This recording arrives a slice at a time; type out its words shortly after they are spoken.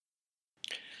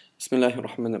بسم الله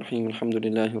الرحمن الرحيم الحمد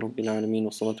لله رب العالمين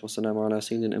والصلاة والسلام على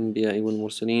سيد الأنبياء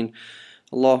والمرسلين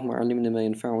اللهم علمنا ما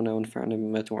ينفعنا وانفعنا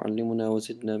بما تعلمنا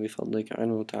وزدنا بفضلك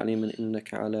علما وتعليما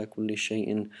إنك على كل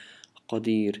شيء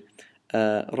قدير.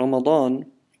 Ramadan,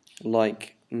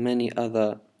 like many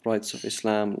other rites of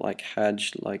Islam, like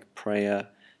Hajj, like prayer,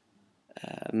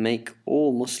 make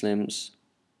all Muslims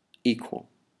equal.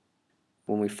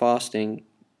 When we're fasting,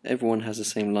 everyone has the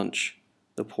same lunch,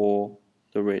 the poor,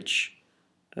 the rich,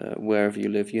 wherever you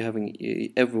live,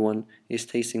 everyone is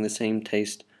tasting the same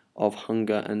taste of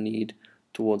hunger and need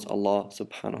towards Allah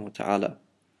subhanahu wa ta'ala.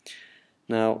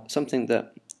 Now, something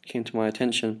that came to my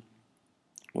attention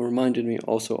or reminded me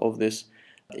also of this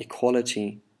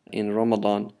equality in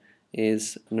Ramadan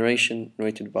is a narration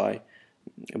narrated by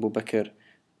Abu Bakr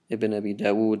ibn Abi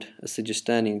Dawood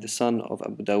as-Sijistani, the son of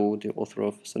Abu Dawood, the author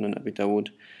of Sunan Abi Dawood,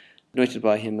 narrated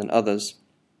by him and others,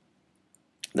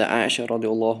 that Aisha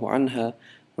radiallahu anha,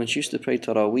 when she used to pray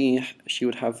Taraweeh, she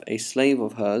would have a slave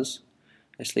of hers,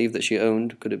 a slave that she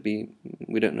owned. Could it be,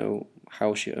 we don't know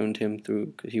how she owned him,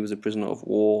 because he was a prisoner of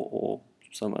war or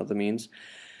some other means,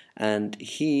 and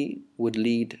he would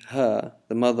lead her,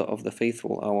 the mother of the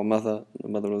faithful, our mother, the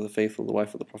mother of the faithful, the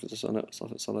wife of the Prophet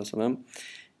ﷺ,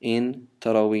 in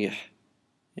Taraweeh,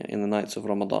 in the nights of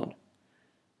Ramadan.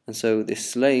 And so this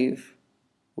slave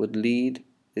would lead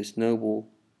this noble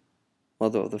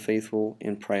mother of the faithful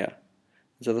in prayer.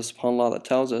 So the subhanAllah, that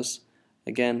tells us,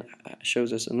 again,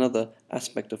 shows us another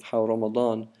aspect of how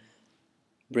Ramadan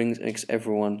makes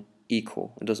everyone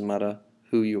equal. It doesn't matter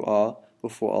who you are,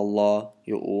 before Allah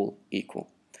you're all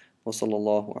equal. وصلى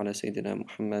الله على سيدنا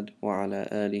محمد وعلى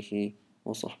آله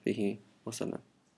وصحبه وسلم.